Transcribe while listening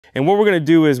And what we're gonna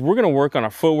do is we're gonna work on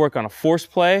our footwork on a force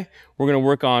play. We're gonna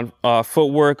work on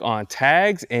footwork on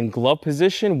tags and glove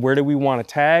position. Where do we wanna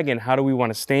tag and how do we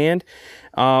wanna stand?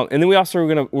 And then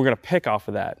we're gonna pick off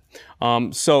of that.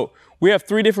 So we have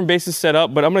 3 different bases set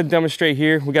up, but I'm gonna demonstrate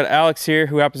here. We got Alex here,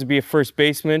 who happens to be a first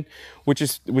baseman, which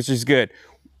is good.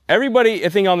 Everybody, I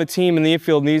think, on the team in the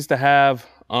infield needs to have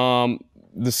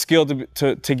the skill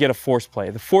to get a force play.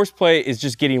 The force play is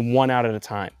just getting 1 out at a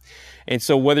time. And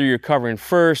so whether you're covering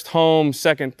first, home,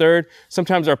 second, third,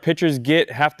 sometimes our pitchers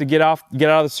have to get out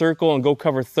of the circle and go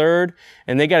cover third,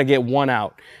 and they got to get 1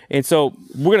 out. And so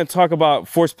we're going to talk about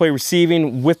force play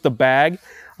receiving with the bag.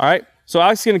 All right. So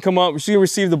Alex is going to come up. She's going to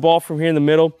receive the ball from here in the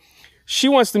middle. She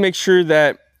wants to make sure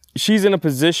that she's in a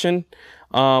position.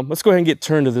 Let's go ahead and get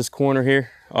turned to this corner here.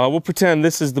 We'll pretend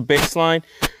this is the baseline.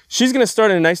 She's gonna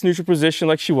start in a nice neutral position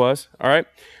like she was, all right?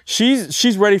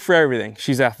 She's ready for everything.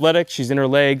 She's athletic, she's in her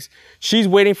legs. She's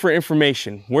waiting for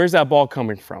information. Where's that ball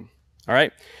coming from, all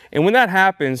right? And when that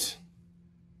happens,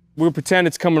 we'll pretend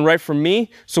it's coming right from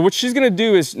me. So what she's gonna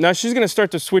do is, now she's gonna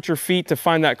start to switch her feet to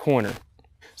find that corner.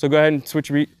 So go ahead and switch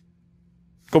your feet.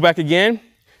 Go back again.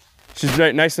 She's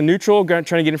nice and neutral, trying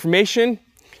to get information.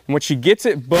 And when she gets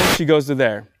it, boom, she goes to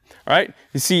there, all right?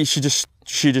 You see, she just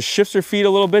shifts her feet a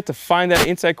little bit to find that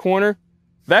inside corner.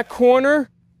 That corner,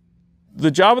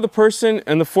 the job of the person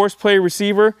and the force play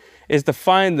receiver is to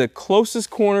find the closest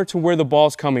corner to where the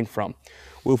ball's coming from.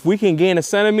 Well, if we can gain a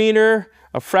centimeter,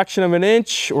 a fraction of an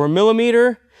inch, or a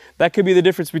millimeter, that could be the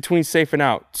difference between safe and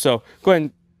out. So go ahead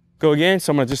and go again.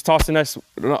 So I'm gonna just toss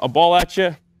a ball at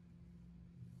you.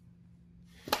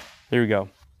 There we go. All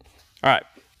right.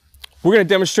 We're going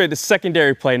to demonstrate the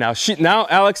secondary play now. Now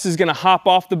Alex is going to hop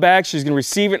off the bag. She's going to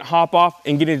receive it, hop off,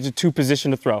 and get into 2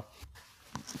 position to throw.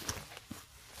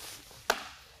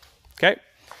 Okay,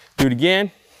 do it again.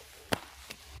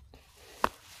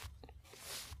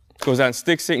 Goes out and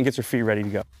sticks it and gets her feet ready to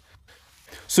go.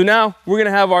 So now we're going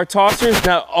to have our tossers.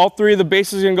 Now all 3 of the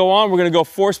bases are going to go on. We're going to go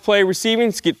force play receiving.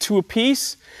 Let's get 2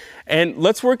 apiece. And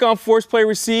let's work on force play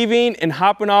receiving and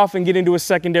hopping off and get into a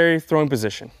secondary throwing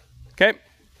position. Okay?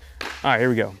 All right, here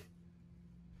we go.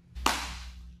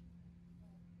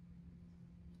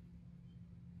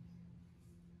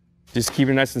 Just keep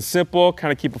it nice and simple,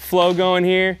 kind of keep a flow going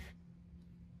here.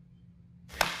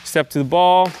 Step to the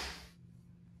ball.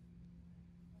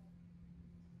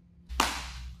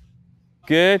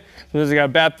 Good. Sometimes I got a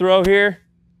bad throw here.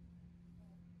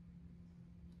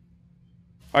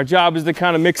 Our job is to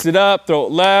kind of mix it up, throw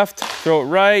it left, throw it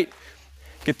right,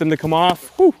 get them to come off.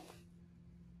 Whew.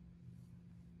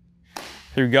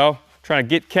 Here we go. Trying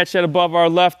to catch that above our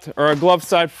left or our glove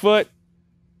side foot.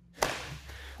 A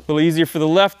little easier for the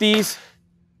lefties.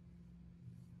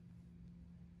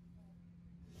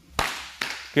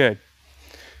 Good.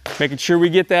 Making sure we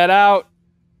get that out.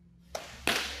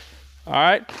 All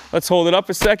right, let's hold it up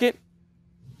a second.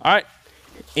 All right,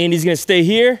 Andy's gonna stay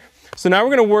here. So now we're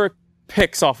gonna work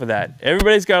picks off of that.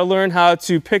 Everybody's gotta learn how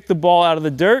to pick the ball out of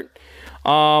the dirt.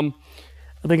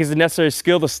 I think it's a necessary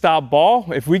skill to stop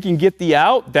ball. If we can get the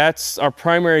out, that's our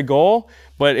primary goal.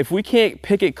 But if we can't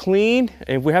pick it clean,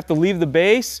 if we have to leave the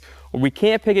base, or we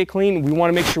can't pick it clean, we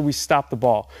wanna make sure we stop the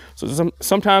ball. So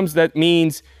sometimes that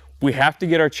means we have to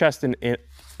get our chest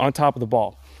on top of the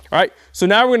ball. All right, so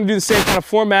now we're gonna do the same kind of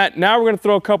format. Now we're gonna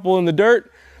throw a couple in the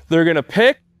dirt. They're gonna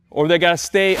pick, or they gotta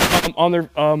stay on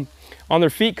their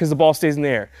feet because the ball stays in the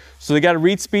air. So they gotta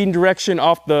read speed and direction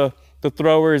off the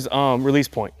thrower's release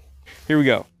point. Here we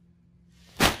go.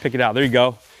 Pick it out. There you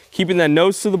go. Keeping that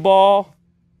nose to the ball.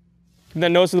 Keeping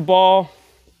that nose to the ball.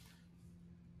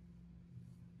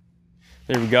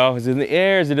 There we go. Is it in the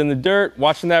air? Is it in the dirt?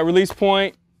 Watching that release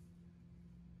point.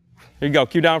 There you go.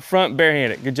 Keep down front,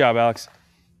 barehanded. Good job, Alex.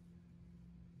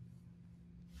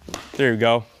 There you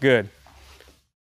go. Good.